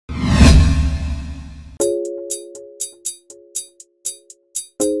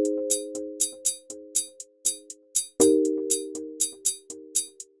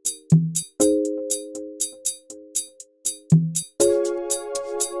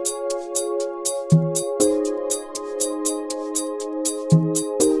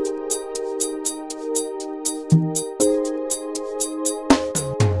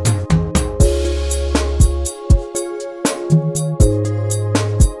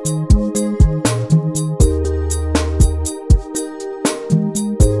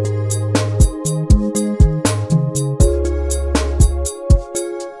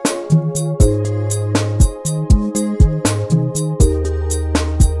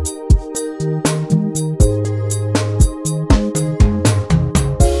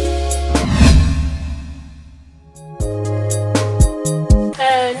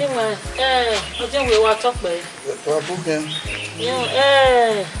boy.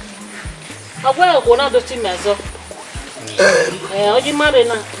 I will go now to see myself. You marry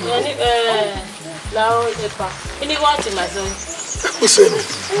now. Now, if you want to myself. Listen.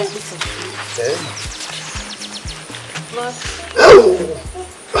 What?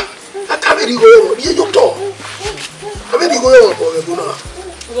 I can't really go. You talk. I really go for the Buna.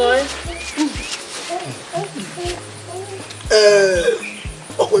 Boy.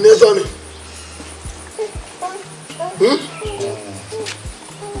 Okunezoni.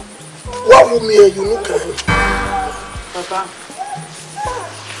 What will me you look at? Papa.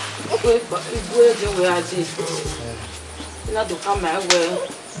 Where do we are this? Not to come my way.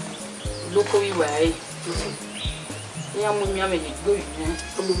 Look away. Yeah, Mummy, good.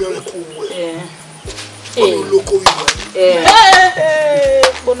 I'm very cool. Look away.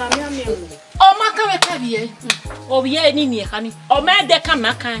 Oh, my carrot, oh, yeah, Nini, honey. Oh, man, they come,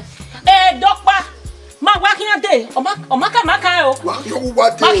 my kind. Doctor, my working a day. Oh, my Macao.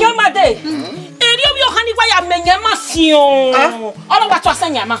 What? My day. Your honey, why I'm a Yamasio. All of what was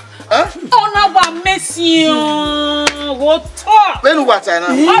saying, Yama. Oh, now I'm missing. What talk? When what I know?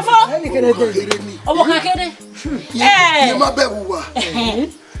 Oh, what can I get? Eh, my baby.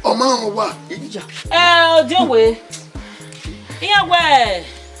 Oh, man, what? Dear way. Yeah, where?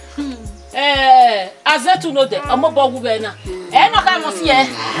 As that to know that I'm a bog winner. And I can't see it.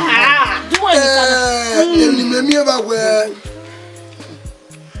 Do anything. Me about where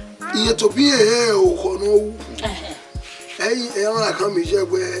you to be here, oh, no. Hey, I come here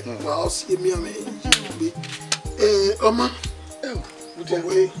where I'll see me. Oma,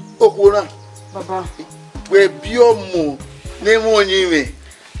 Okuna, Papa, where Biomo, name on you.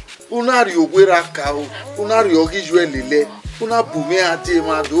 Unario Wiraka, Unario Gijuelile, Una Bumea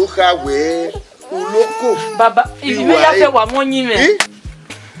Tima, Duka, where Uloko. Baba, if you have one more year,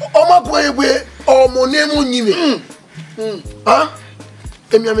 Oma, where or Monemo Nime. Huh?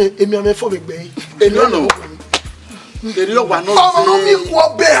 Emiame for the bay. No. The real one, no, me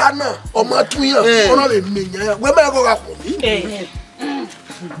what behana or Matuya, only me, where I go up.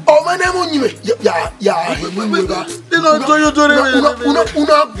 Oh, my name on you. Yeah, you know,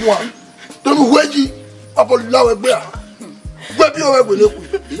 don't wedgie about lower bear. What you ever look?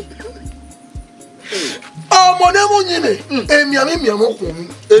 Oh, my name on you, Amy, a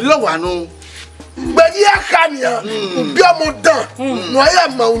low one. But ya can ya be a more done. No, I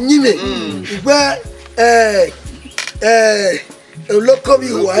am Mount where a local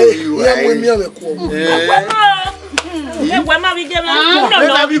you are with me on the corner. when we get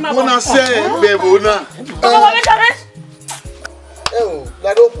no, say, Bebona. Oh,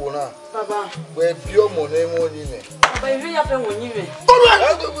 that opener. Papa, where pure money on you. but if you have one year,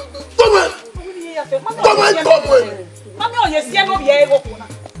 Mamma, yes, you will be able to.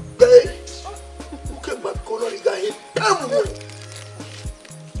 But Colonel guy, come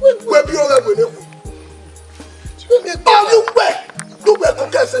where be all that you where? Do better,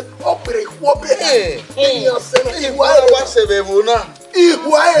 Cassie, operate, what be? You was a Bebona. You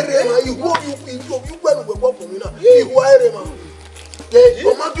wire, you won't you went with what for me now. You wire, you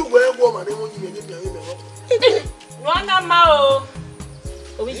want to wear a woman, you One mao.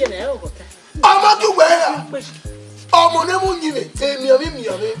 We can help. I'm not to wear. Oh, Monemo, you me,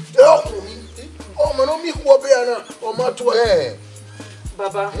 oh, Monomi, what be or my two.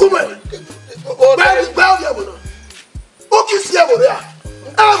 Baba, Woman, okay, see over there.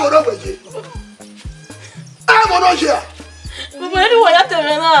 I'm over here. I'm on here. anyway, I tell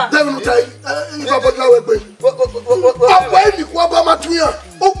you now. Devil time, if I put our way. Why you walk by my tree?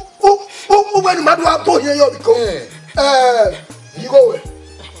 Oh, when Madua put here, you go. You go away.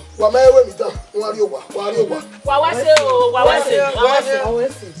 What may I be done? What you want?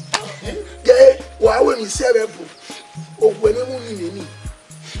 Why when you say, oh, when you move in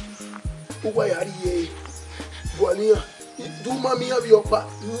why are you? Boania, do mammy have your back?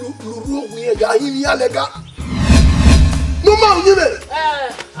 Lulu, we are going to lega. No more, you know.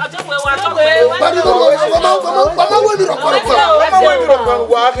 I don't know what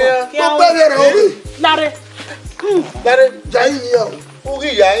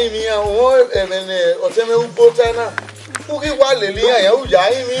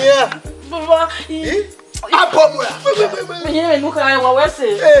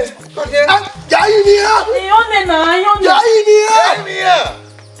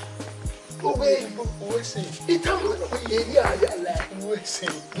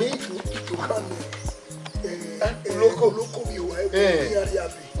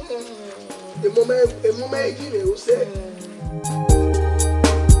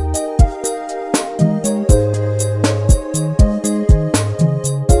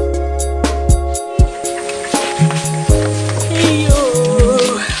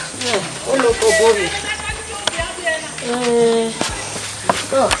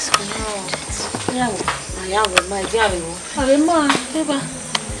ya we ma dia we wo. Ave ma, eba.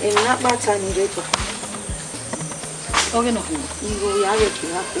 E na pata ni reto. Oge no. Ngo ya we ki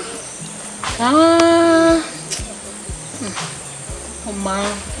ha ko. Ah. Oma,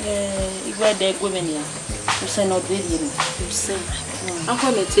 igwe de gwemeni ya. Use no de ni. Use.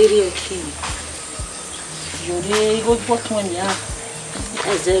 Akwa material ki. Yori igo potun ya.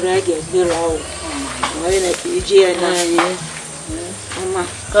 Ezera ge gbera o. Wa na ki je na ye. Mama,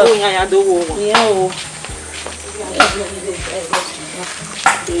 ko ya do wo. Ya o.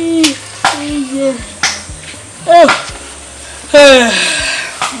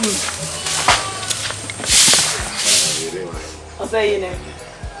 Ọ̀sẹ̀ yìí ni.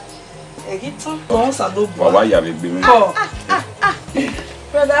 Egi tán. OSAROBO. Baba ya be gbemi.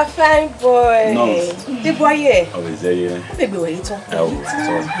 Brother fine boy. No. The boy here. I was there. Baby we eat on.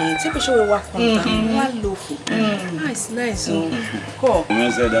 Take a show we work on. One loaf. Nice. Go.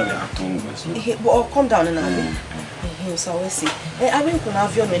 When say that I told me. But come down and I'll so we see. I will come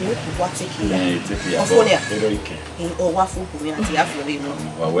have your menu to what take here. Take here. Or what food we have to you know.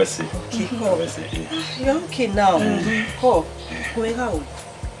 Well, we see. Okay, go. You're okay now. Go. Going out.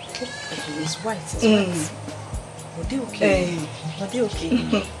 It's white. It's white. Okay. Okay.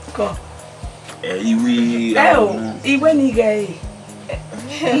 Go. Iwe ni gay.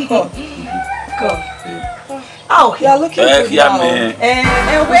 Go. Oh, you're looking good now.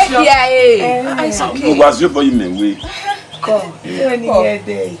 Where here? It's okay. Was your boy me we? Go. Iwe ni gay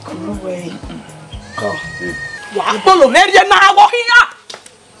day. Come away. Go. Ya bolo meria na wo hiya.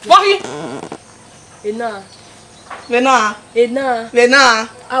 Wo hi. Ena.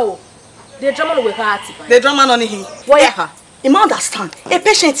 Awo. The drama no we heart. The drama no ni hi. Why ha? You understand? A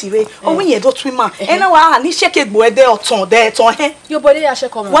patient way. Or when you do twin man. And now ni shake it boy there or ton there ton he. Your body ya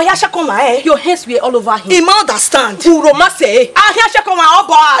shake come. Why ya shake come eh? Your hands were all over him. You understand? Uro ma say. Ah ya shake come all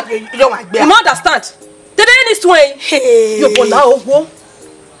bad. You my gbe. You understand? The day this way. Your boy na owo.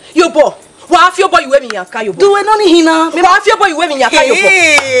 Your boy. Wa afio boy you we me yanka your boy. Do we no ni hina? Me wa afio boy you we me yanka your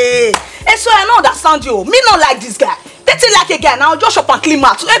boy. And so I don't understand you. Me not like this guy. Dating like a guy now, just shop and clean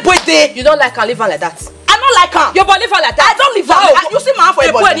mat. Hey boy, day. You don't like her live like that. I don't like her. Your boy live like that. I don't live like. You see my hand for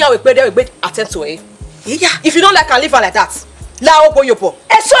a boy. We attend to it. Yeah. If you don't like her live like that, la obo your boy.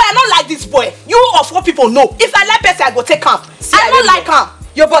 And so I don't like this boy. You of all people know. If I like person, I go take him. I don't like him.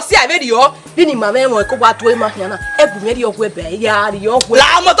 Your boss see I made you. Bini mama mo ko wa to e ma hiana. Ebu me di ogwe be ya ri ogwe.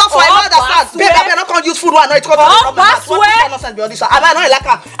 La mo don't for I understand. Babe, I not come use food one. No, it come to the problem. I don't like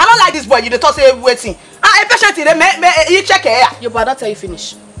her. I don't like this boy. You dey talk say waiting. Ah, a patient you check here. Your boy don't tell you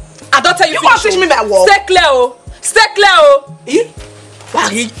finish. I don't tell you finish. You can't teach me my work. Stay clear oh. Stay clear oh.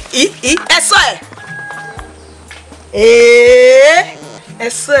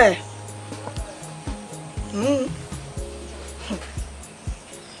 Esse.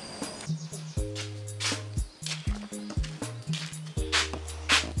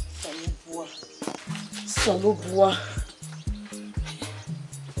 OSAROBO.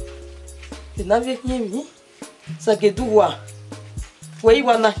 Tu n'avais rien mis. Ça que tu vois. Oui,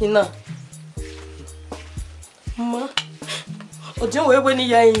 wana hina. Ma. Ojo wewe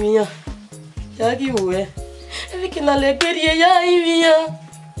ni ya imia. Ya giwe. Evi kina legerie ya imia.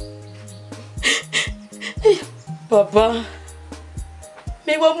 Papa.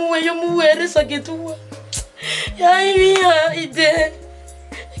 Me wa muwe yo muwe ça que tu vois. Ya imia ide.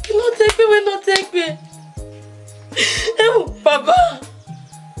 Kino tekwe we no tekwe. Papa.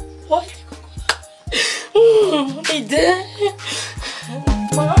 What? Ide.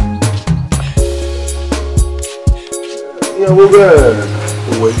 Ma. Yeah, we go.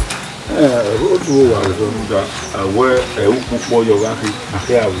 We. O do wa do da. Awe uku po yo ga fi.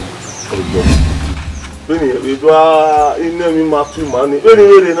 Ake awu. Ojo. Beni we do ina mi ma tu ma ni.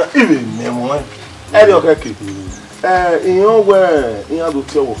 Beni na ibe memo. E ri okeke. Iyan we iyan do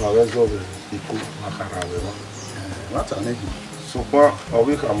ti o ka resolve iku makara we ma. Mata ne. So kwa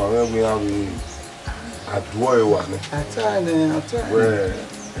owi ka ma we we aduo e wa ne. Ata. We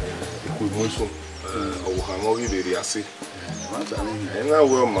iku moso. Owo ha mo ri re ase. Mata ne. Na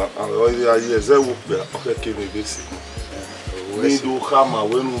we ma awo ya ye ze wo pe okeke mi be si. Ni do ka ma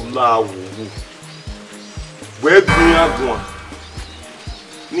we nu la wo. We gbin agun.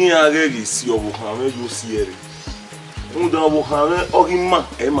 Ni areri si owo ha me yo si ere. Unda wo ha me orima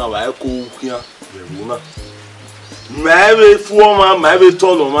e ma wa e ko kian be na. Mebe fuoma, mebe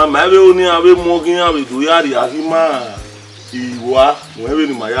toloma, mebe oni abe mogin abe do yari ahima iwa, mebe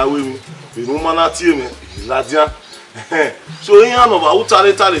ni mayawe mi, be no mana tie me, ladia. So yin ano ba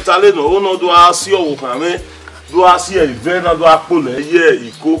utale no, ono do asi owo kan me, do asi e ve na do apole ye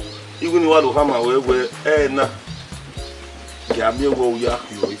iko, igu ni wa do ha ma we na. Ya mi wo ya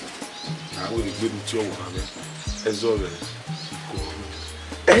yo. I will be with your woman. As always.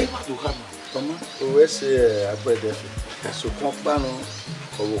 Eh, what do happen? Mama, we say I pray that. So come back no.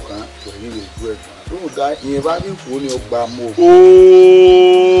 Owokan to him is great. Don't die in a body for your bamboo.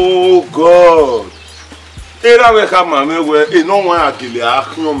 Oh God. Era we ka mama we no wan akile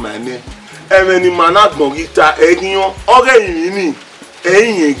akun mane. Emeni managbo gita egiyan oge yin ni.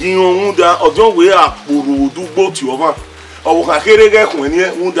 Eyin egiyan hunda ojo we aporo odugbo ti ovan. Owokan kere ge kun ni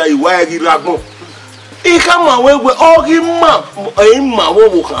hunda iwa egi ragbon. Ika ma we ogi ma ma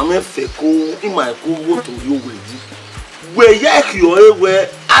wo kan me fe ko ima ko wo to yo we ji. We yek yo ewe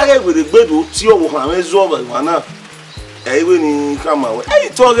are we the gbedu ti owo kan me zo ba na. Ewe ni kama we e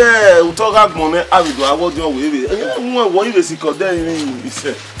utoga gbon me abido awodo we be won wo you see ko den ni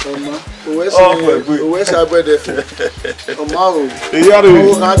ise mama we say agbede o ma o e ya re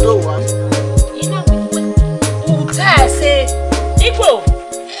o ka do wa uta se ipo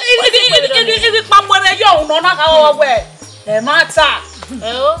ibi pamore yo no na ka we e mata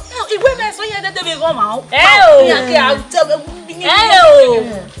igwe me so ye de be go ma o ya ke a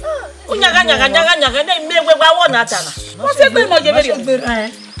Unyaga ne mewe gwa wona tana. Wọ́n ṣe pé mo je be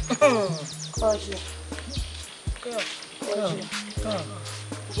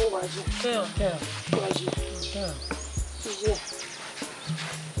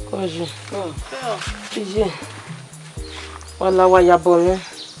Koji. Wala wa ya bo.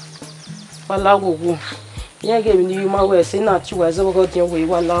 Wala gugu. Yen ge ni ma we se na ti wa zo ko tin we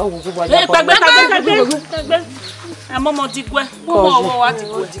wala gugu wa ya bo. Gbegbe. Amomo ti gwe. Mo wa ti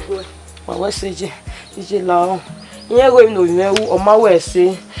gwe. Wa we seje. Ije la. Yen go mi no yen wu o ma we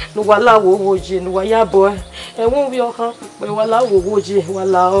se. No wala wo woje, no wa ya bo. E won wi okan pe wala wo woje,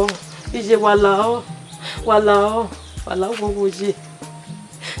 wala o. Ije wala o. Wala wo woje.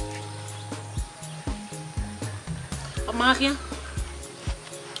 Amakia.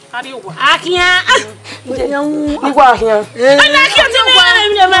 Ari wa. Akia. Ni wa akia. Ana akia ti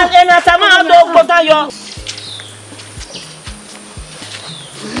ni na tama do gbota yo.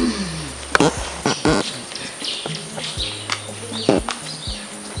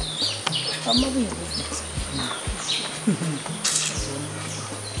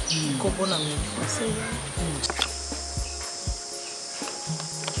 Kobona mi.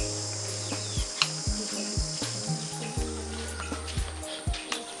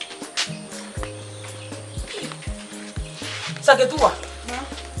 Sagetua.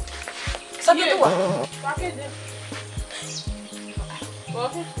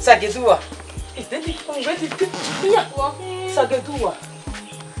 Sagetua. Entendi como vai te. Sagetua.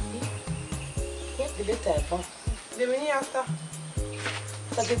 Ele tá bom. Devia estar.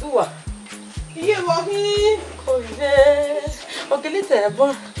 Sagetua. E eu aqui. Coisa. O que ele tá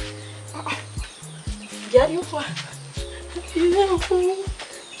bom. Já viu foi.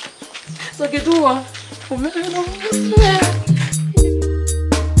 Sagetua. O meu não.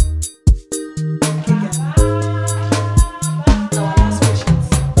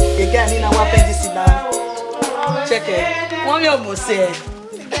 Again, now what pen sit down. Check it. One almost say.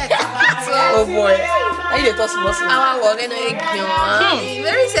 Oh boy. Are you the small? Our work no egg.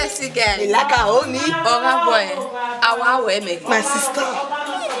 Very sexy girl. Like a honey. Oh boy. Our way make. My sister.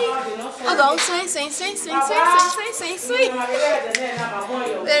 Oh, sing.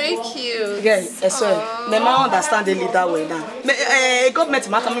 Very cute. Yeah, I swear. Me ma understand the leader way now. Me government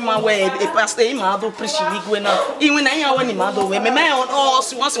matter me ma way a pastor him ma do preach we now. Even na yan when ma do we me ma on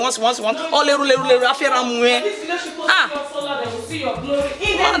si once all leru afera mu we.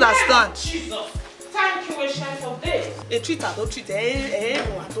 Understand. Thank you, Asian, for this. A treat I don't treat I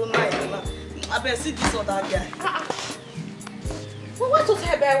don't know. I bet see this other guy. What to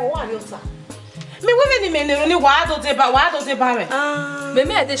say about what you say? Me we ni me ni wa do te ba me. Me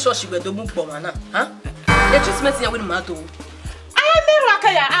me dey sure she go do book for na. The treatment ya we ma do. I me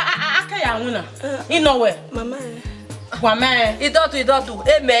akaya wuna. In nowhere. Mama. Wama. It don't do.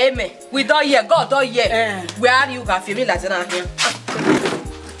 Amen. We don't hear. God don't hear. Where are you can feel me like that here?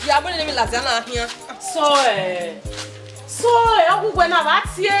 You are bringing me like that here. So I go na va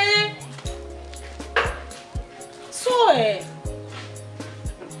tie. So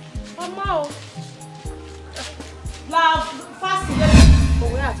Mama. La fast.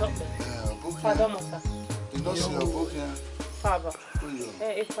 We are talking. Father Mosa. You don't see your book here. Father.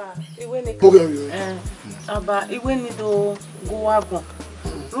 Ifa. Iwe ni. Aba iwe ni do go wagon.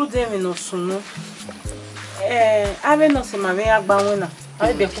 Rude mi no sunu. Ave no se ma me agba wona.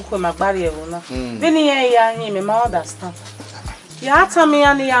 I be kuku ma gbari e wona. Bini yen ya yin me ma understand. Ya atami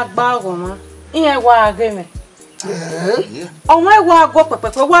ya ni agba wona. Iyen wa ageme. Onwe wa go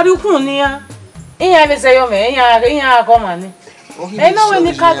pepe wa ri kun ni ya. Iyen be se yo me, iyen ago ma ni. Ena we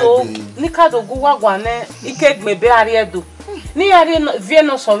nikado guwa gwane ike gbebe ariedo. Ni ari vie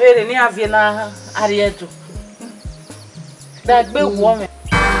no sovere ni avie na ariedo. Da gbe wo me.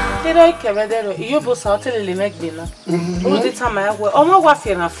 Tero ikebedero iyobo sa hotel megbe na. O di tama ya we. Omo wa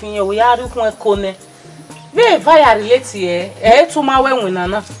fi na fin ye we yari kun ekone. Be va relate ye to ma we wina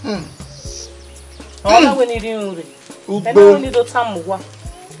na. Ona we ni ri nre. Ena we ni do tamuwa.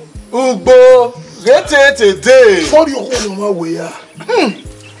 Ugbo gete day. For you who no we ya.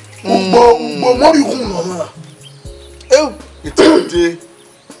 Ugbo more you who no. It's a day.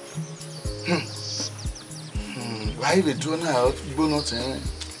 Why we do now? Bonus,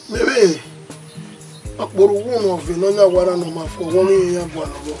 maybe. Akboru who of Vinonia wara no ma for 1 year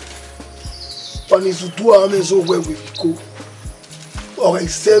ago. Panisutu amezo we go. Or I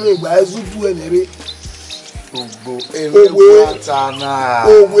say me by Zutu and Ugbo Watana.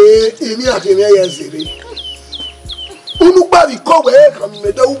 We imi akeme yazere. Unugba bi ko we kan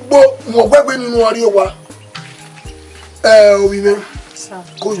me da ugbo mo gbegbe ninu ari wa. Obi me. Sir.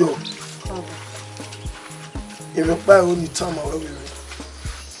 Koyo. Ebe pa o ni tama we.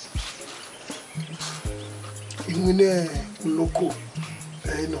 Imune uloko.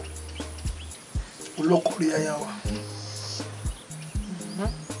 No. Uloko ri aya wa.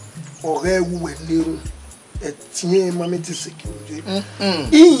 Ore wu we leru. Etie mameti security.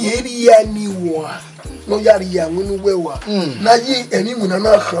 Iyeri ya ni wa. No yari ya ngunu we wa. Na yi eni nguna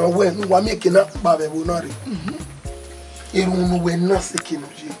na kan we nu wa meke na ba be bo na re. Irunu we na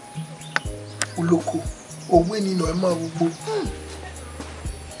security. Uloko. Owe ni no e ma gbogbo.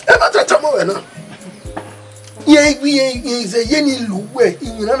 E ma tata mo we na. Ye ze ye ni lu we,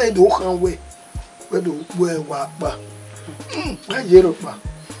 nguna na do kan we. We do we wa pa. Ba yero pa.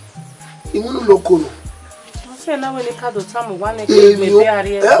 Imunu loko no. Se na we ni kado tamu wane ke gbebe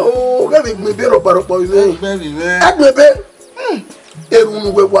ari e. O ga be gbebe roparopo ile. Agbebe.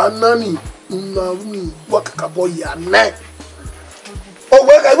 Erunu we wa nani. Na ni wa kakabo ya na. O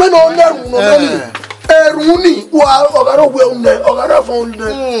we ga we no naru no nani. Eruni wa ogaro we unne, ogaro fo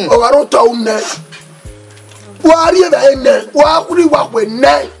unne, ogaro to unne. Wa ari e ne, wa kuri wa we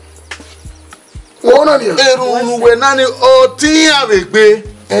ne. Wona ni. Erunu we nani o tin avegbe.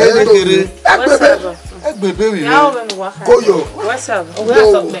 Egbebe wi. Koyo.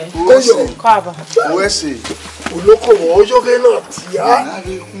 Koyo. Kaba. Wese. Oloko ojo ke na tia.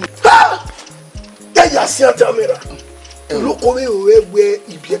 Ya si atamera. Oloko me o egbe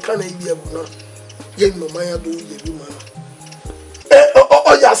ibie kana ibie bu na. Ye mama ya do ye bi ma.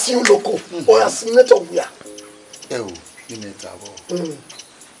 O ya si oloko. O ya si neto ya. O, ineta bo.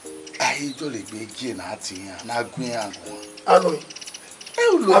 Ai to le gbe gi na atiyan na gun agun. Ano.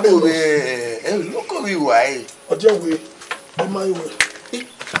 Look we why. Ojo we. O my way.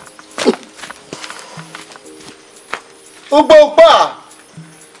 Ugbo pa.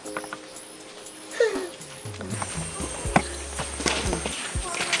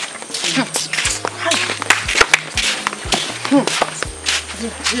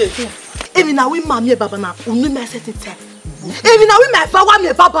 Emi na we mami e baba na unu me setting time. Emi na we me fa wa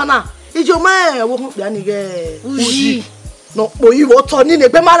me baba na. Ijo ma e wo hun pe ani ge. Uji. No po iwo to ni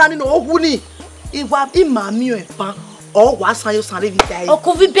negbe mara ni no ohu ni. Iwa imami o efa. O wa san yo san re vi O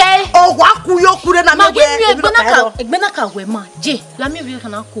ku vi be. O wa ku yo kure na me we. Egbe na ka we ma. Je, la mi vi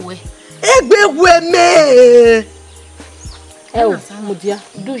kana ku we. Egbe we me. O, mo dia.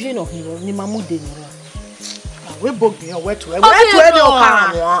 Doje no hiro ni mamu de ni ro. We bogbi o we to e ni o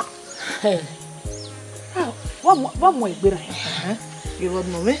ka won. Wa mo egbe ra. Iro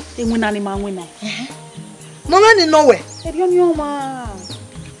no me. Enwena ni ma nwena. No me ni no we. Ebi oni o ma.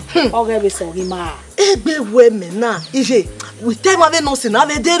 Oge be so ri ma. Egbe we me na. Ije, we tema ve no sin na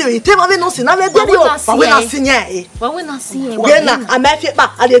ve dere, we tema ve no sin na ve dere o. Ba we na sinya e. Ba we na sinya. We na amafie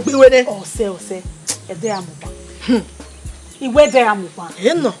pa, ade egbe we ne. O se. E de amupa. Iwe de amupa.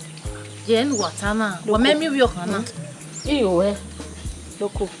 E no. Je nu wata na. Wa memi wi o kana. Iyo e.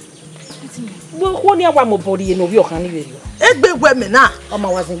 Loko. Wo ko ni awa mo bori no wi o kan ni we. Egbe we me na. O ma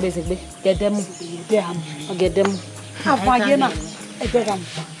wa zingbe. Gedemu. De amu. Gedemu. Afaye na. E de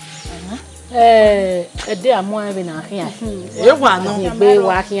amupa. E de amu e na ahia. E wa no. Gbe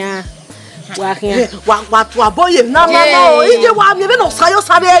wa ahia. Wa to aboye na o. Ije wa mi be no sayo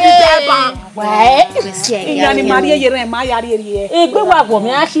sare eri be ba. Inyani Maria yere ma yari eri. Egbe wa go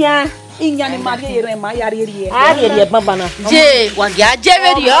mi ahia. Inyani Maria yere ma yari eri. Ari eri baba na. Je, wa ga je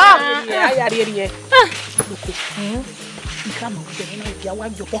be ri o. Yari eri. Nkama de na bia wa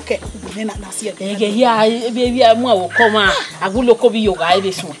jo pocket ubune na nase e. Ege ya be mu awo koma aguloko bi yoga e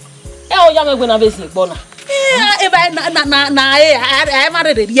be sun. E o ya megbe na be sin gbo na. E ba na e ma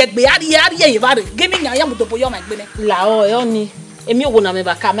re ri egbe ari e ba re gini nya ya mo to boyo ma egbe ne. La o e oni Èmi wo na me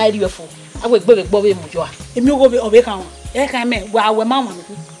ba ka ma ri wefo. Awo egbe gbo we mujo a. Èmi go be obe kan won. E kan me wa awe ma won mi.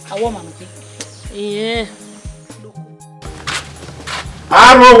 Awo ma mi. Yeah.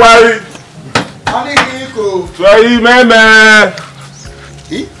 Aro wari. Ani kiko. So yi meme.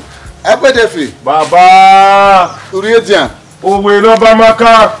 Apedefi. Baba. Uri edian. Owe no ba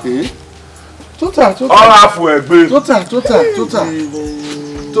maka. Tota. Ora fu egbe.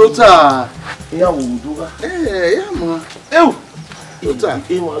 Tota. Iya wo duga. Ya mo. Eu. Tota.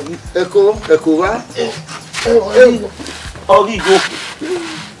 Ewa bi. Eko wa. Ori go.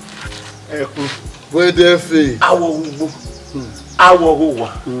 Eku. Apedefi. Awo ugbo. Awo ho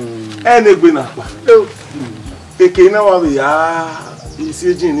wa. Enegbe na pa. Eke na wa bi ya. Isi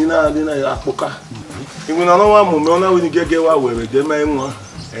ejin ni na apoka. Imu na no wa mo me ona we ni gege wa were de ma enwa.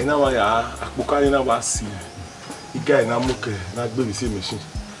 E na wa ya apoka ni na wa si. Ika na muke na gbe bi si machine.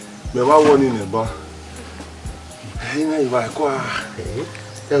 Me wa wo ni nebo. E na iwa ko a.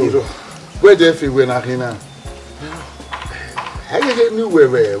 Ero. Apedefi we na kina. Hege ni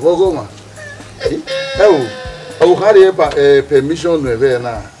wewe wogo ma. Ewo. O kare permission no be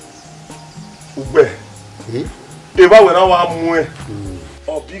na. Ugbe. E ba we na wa mu e.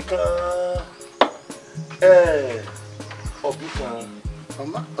 Obikan Obikan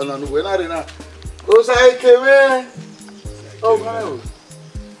Mama, ona no we na re na. O sai kewe. O ga o.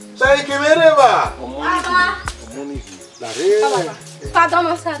 Sai kewe re ba. Omoni La re. Pardon,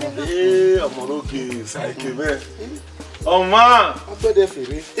 mon sœur. omoroke sai kewe. Oma. Apedefi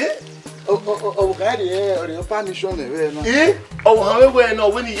re. O ga re o permission e we na. O ha we na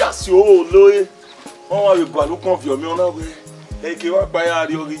we ni yasi o loye. Wọ́n wá ìgbà ló kàn fi ọ̀mí ọ̀nà wẹ̀ eke wá gbáyà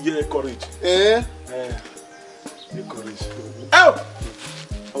rí orí jẹ́ courage. Courage.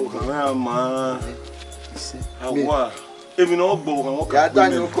 Ọ̀gá náà máa àwọn èmi náà gbọ́ àwọn kan pé mẹ́. Yàtá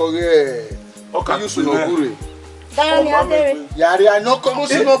ni ó kọrí ẹ̀ Yúsù náà búre. Dáyọ̀ ni Adé. Yàrí àná kọ́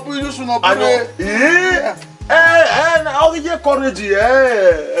sínú bú Yúsù náà búre. Orí jẹ́ courage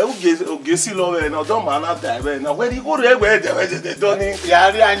oge sí lọ rẹ̀ náà dán màá náà dà rẹ̀ náà wẹ́n ní kó rẹ̀ ẹgbẹ́ ẹ̀dẹ̀ẹ̀dẹ̀ tó ní.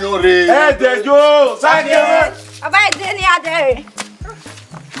 Yàrí àná rẹ̀. Ẹ̀ẹ́dẹ̀jọ́ sáyẹ̀. Bàbá Adé ni Adé.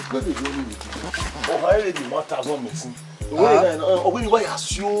 Ọ̀hán ẹ̀rẹ̀ di 1,000 mẹ́sìn. Òwe ni wáyà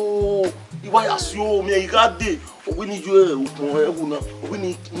sí ó mi ẹ̀yíká dé òwe ni yóò ẹ̀ òkun ẹ̀wù náà òwe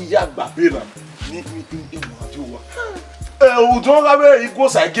ni yá gbàgbé náà ní ìwọ̀n àjò wa. Òdùn rábẹ́ igbó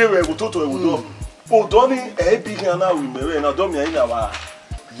sàgé rẹ̀ ẹ̀wù tó tó ẹ̀wù náà. Òdùn ní ẹ̀ẹ́bí ní aná àwìn mẹ́rẹ̀ náà dọ́mì ẹ̀yìn àwà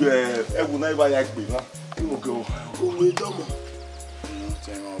ẹ̀wù náà ìbá ya gbè náà. Òwe dọ́mọ̀.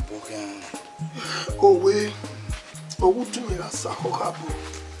 Òwe owó tún mi ra sàkọ́kà bò.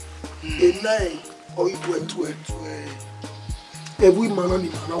 Ẹ̀nà ẹ̀ ọ̀yìnbó ẹ̀tù ẹ̀wù ìmọ̀ràn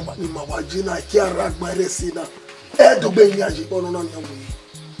ni màá wá jí náà kí ara gba ẹ̀rẹ́ sí náà. Ẹ̀ẹ́dọ̀gbẹ́ yín àjẹpọ̀ náà ní àwọn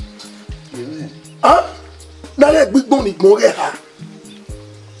yìí. Nálẹ̀ gbígbọ́n ní gbọ́n rẹ̀ ha.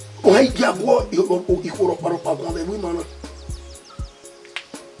 Òhun ìjà wọ́ ìkóró parọ́pàá gan ẹ̀wù ìmọ̀ràn.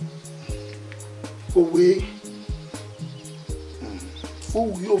 Òwe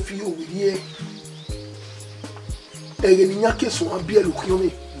òwú yóò fi òwe rí ẹ. Ẹ̀rẹ̀ ni yá kẹsùn wọn bí ẹlòkúnyọ́ mi.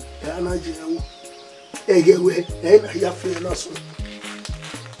 Ẹ̀ á náà jẹ ẹ̀wọ̀. Ẹ̀rẹ̀ wẹ̀ ẹ̀ náà yá fẹ́ ẹ̀ náà sùn.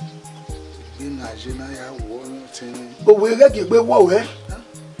 Òwe rẹ́gì gbé wọ̀ wẹ́.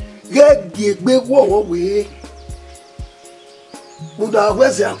 Rẹ́gì gbé wọ̀ wọ́ wẹ́. Mo dà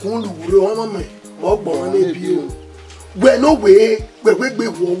wẹ́sẹ̀ àkún lùwúrẹ́ wọn mọ̀ wọ́n gbọ̀n wọn níbi o. Gbẹ̀ ló wẹ́ gbẹ̀gbẹ̀gbẹ̀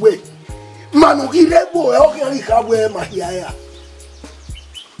wọ̀ wẹ́. Mànù kí rẹ́gbò ẹ̀ ọ́kẹ́ rí káwọ́ ẹ̀ máa yá yá.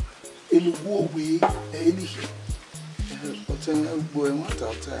 Èmi wú òwe ẹ̀ nìyẹn. Ọtẹ gbọ́ ẹ̀ wọ́n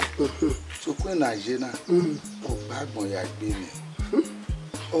tàtà tó pé Nàìjíríà ọgbà àgbọ̀n yà gbé mi.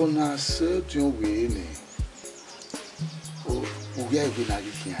 Ọ̀nà àṣẹ́dùn wèé ni òwe àìgbé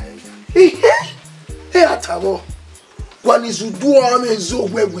Nàìjíríà ẹ̀. Ẹ àtàwọ̀ wanizudu ọmọ ẹ̀zọ́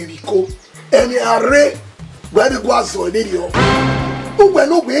ògbẹ́ wìrìkó ẹni ààrẹ gbẹ́dẹ̀ kó àzọ̀ lérí ọ. Ògbẹ́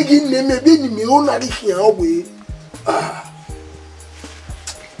náà ògbẹ́ yìí ní ẹ̀mẹ́ bí ènìyàn ó nàrí fìyàn òwe.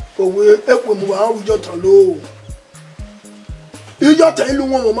 Òwe ẹ̀pọ̀ mu àwọn ìjọ tán ló. Ìjọ tán ìlú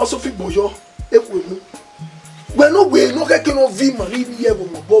wọn mọ̀ máa sọ fi gbọ̀yọ́ ẹ̀pọ̀ mu. Gbẹ́ náà ògbẹ́ náà kẹ́kẹ́ náà vi màrí ibi yẹ wọ̀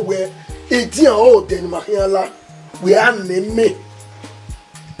mọ̀ bọ́ wẹ́ èdè àwọn ọ̀dẹ̀ ni màá yẹn la wẹ́ á nà ẹ̀mẹ́.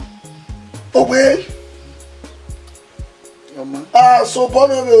 Òwe. So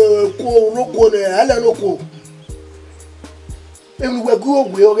bọ́nà kó olóko nẹ̀ alẹ́ lóko ewúwẹ́ kí ó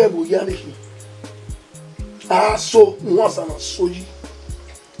gbé ọ̀rẹ́ bò yá nìyí aṣọ wọn sàmà so yìí.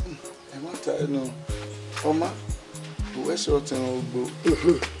 Ẹ má ta ẹnu ọmọ òwe ṣe ọtí wọn gbó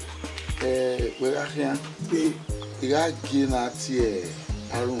pẹ̀lú àkíyàn ìyá gé náà tiẹ̀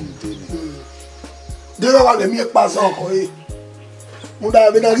àrùn délé. Délé wà lẹ́mí ẹ̀ pa sàn ọkọ̀ yìí mo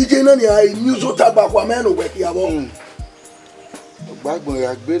dàbí náà rí jẹ́ náà ní àìní oṣù tábà pa mẹ́rin òwe kí a bọ̀. Ogbagbon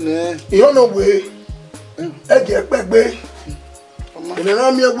ya gbe ne. Iyo no we. Eje pegbe. Ene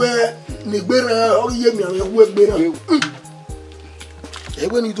na mi egbe ni gbe na o ye mi àwọn ewu egbe na.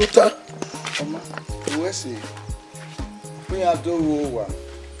 Egbe ni to ta. Oma, we se. Pe ado wo wa.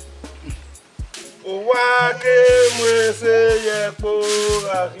 Owa ke mwese ye po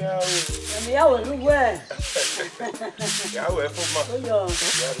akia o. Emi ya wo luwe. Ya we fo ma. Oyo.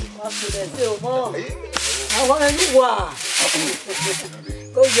 Wa fi le se o mo. Àwọn enu wa.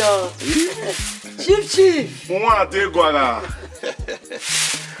 Oyo. Chief. Mo ate gwara.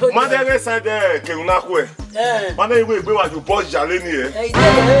 Madere side ke una ko e. Mana iwe igbe wa ju boss jale ni e.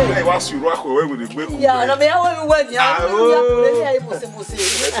 Ide wa suru ako we we gbe ku. Ya na me ya wo mi we ni ya. Ya ko le ya mo se.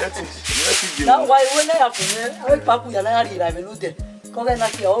 Na wa iwe na ya ko ne. Awe papu ya na ri ra me lude. Ko ga na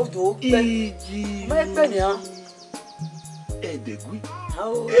ki o do pe. Me pe ni a. E de gui.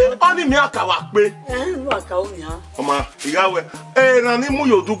 Oni mi aka wa pe. Nu aka o ni a. Oma, igawe. Na ni mu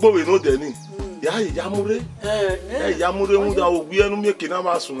yo dugbo we no de ni. Ya yamure. Yamure mu da ogbi enu mi ke na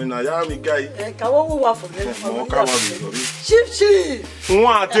ma sun na ya mi gai. Ka wo wa fo me. Mo ka wa mi lori. Chief.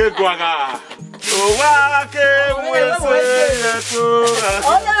 Won ate gwaga. O wa ke mwese to.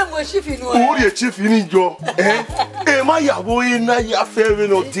 Ola mo chief inu. O ri chief ni jo. E ma yawo ina ya fe we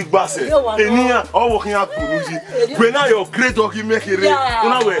no digbase. Eniyan o wo kin akunuji. Gbe na your great oki mekere.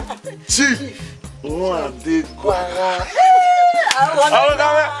 Una we chief. Won ate gwaga. Àwọn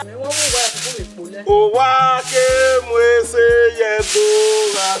kan me wọ́n mú wa fún ìpolẹ́. Ó wá ké mwese yebo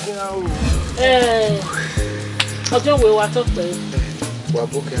rakian o. Ọjọ́ we wa to pe. Wa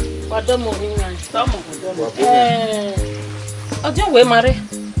boke. Wa do mo ni yan. Wa boke. Ọjọ́ we mare.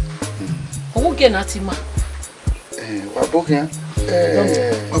 Owo ge na ti ma. Wa boke.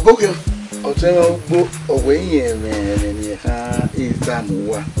 Wa boke. O te mo gbo owe yin me ni ha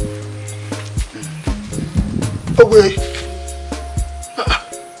izamu wa. Ogwe.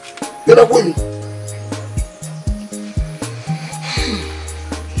 Era bueno.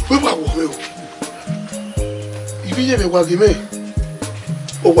 Fue para vos, y vi me guagime.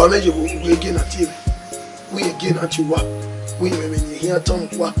 O wa meje bo we again at him. We again at you wa. We me ni here ton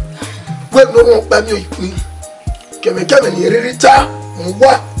wa. We no won pa mi o ipin. Keme ni ririta mu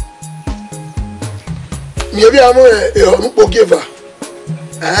wa. Mi ebi amo e onu po geva.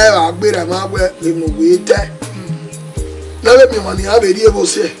 Agbera ma gbe le mo we te. Na le mi mo ni aberi e bo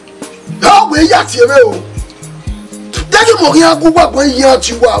se. How we ya ti eme o. Daddy mo kin agu wa gbo yin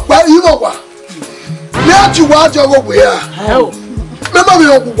ati wa, pa iro wa. Me ati wa jo go we a. Me ma me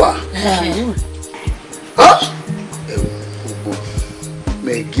ogu wa. Ha?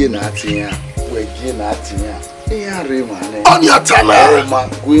 Me gin ati ya, we gin ati ya. E ya re ma ne. Oni atama. O ma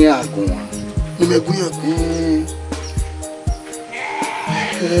gun agun. Ni me gun agun.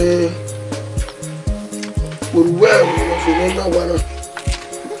 Oruwe mo fi no na wa na.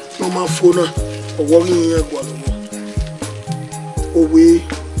 No ma fona o wo yin yen gwa lo owe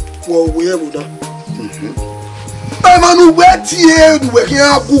wo we e buda e ma nu we ti e nu we kin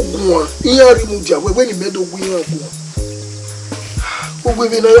agugun a yin ri mu dia we ni medogun yin agun ogwe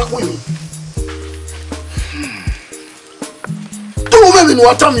bi na ya kun yin to me mi nu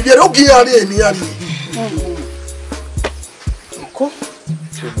ata mi bi e o kin ari e ni ari ko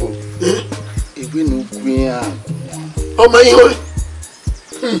sebo ebi nu gun agun o ma yin o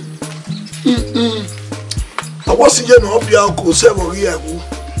Awo si je na obia ko se mo ri agu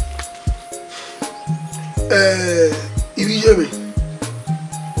iri je me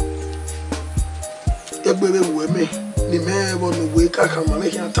egbe be wo me ni me bo no we ka kan ma me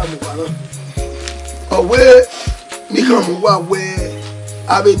kan ta mo ba na owe ni kan mo wa we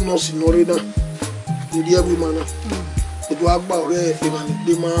abe no si no re na iri egbe ma na do agba ore e ma ni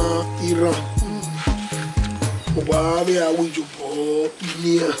de ma iran mo wa be awijo po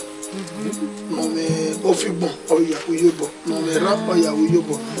ni a no me ofigbon oya oyobo no me rap oya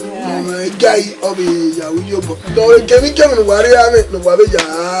oyobo no me gai obi ya oyobo do kemi no wari ame no wa be ya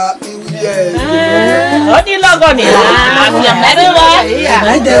iwiye Oni logo ni afi amere wa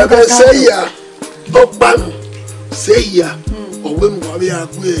ya be say ya o panu say ya owe mu wa be ya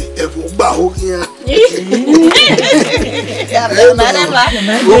gbe efo gba ho kian ya mare wa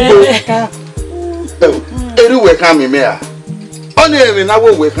eru we kan mi me a Oni emi na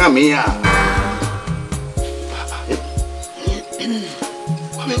wo we kan mi ya.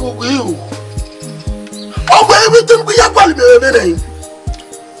 Wa go we o. O gbe bi tun ku ya kwali me na yin.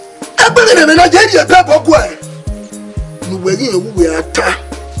 E gbe me na je di e pe boku e. Nu we yin ewu we ata.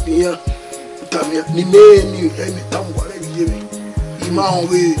 Ni ya. Tamia ni me ni e mi tam wa re bi je mi. Ima on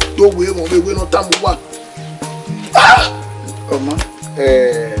we do we no tam wa. Oma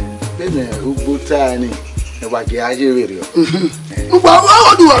bene ugbo ta ni. wa ge aye were o ngba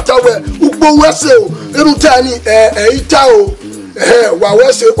wa do atawe ugbo wese o eru ta ni ita o wa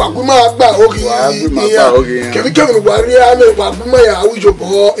wese wa guma agba ogi kemi wa ri ame wa guma ya awujo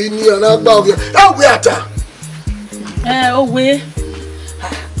bo ini ana agba ogi we ata owe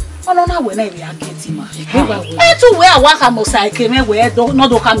ono na we na iri ageti ma etu we awa ka mo sai ke me we do no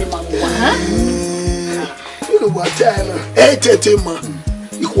do ka mi ma wa wa ta na tete ma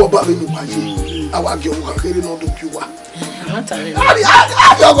ikwo ba be ni wa je awa ge o ka kere no do kiwa I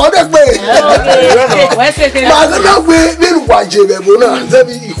go dey pe ma na we ni wa je be bo na se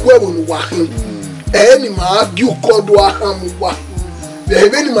bi ikwo bo ni wa ni ma gi ko do aha mu wa be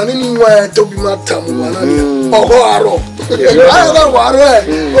ni ma ni wa to bi ma ta mu wa na ni oho aro I don't want it.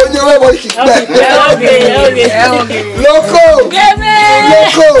 On your way, Loco. Oh,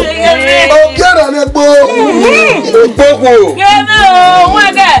 get on it, Loco,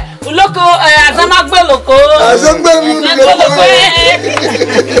 Loco. As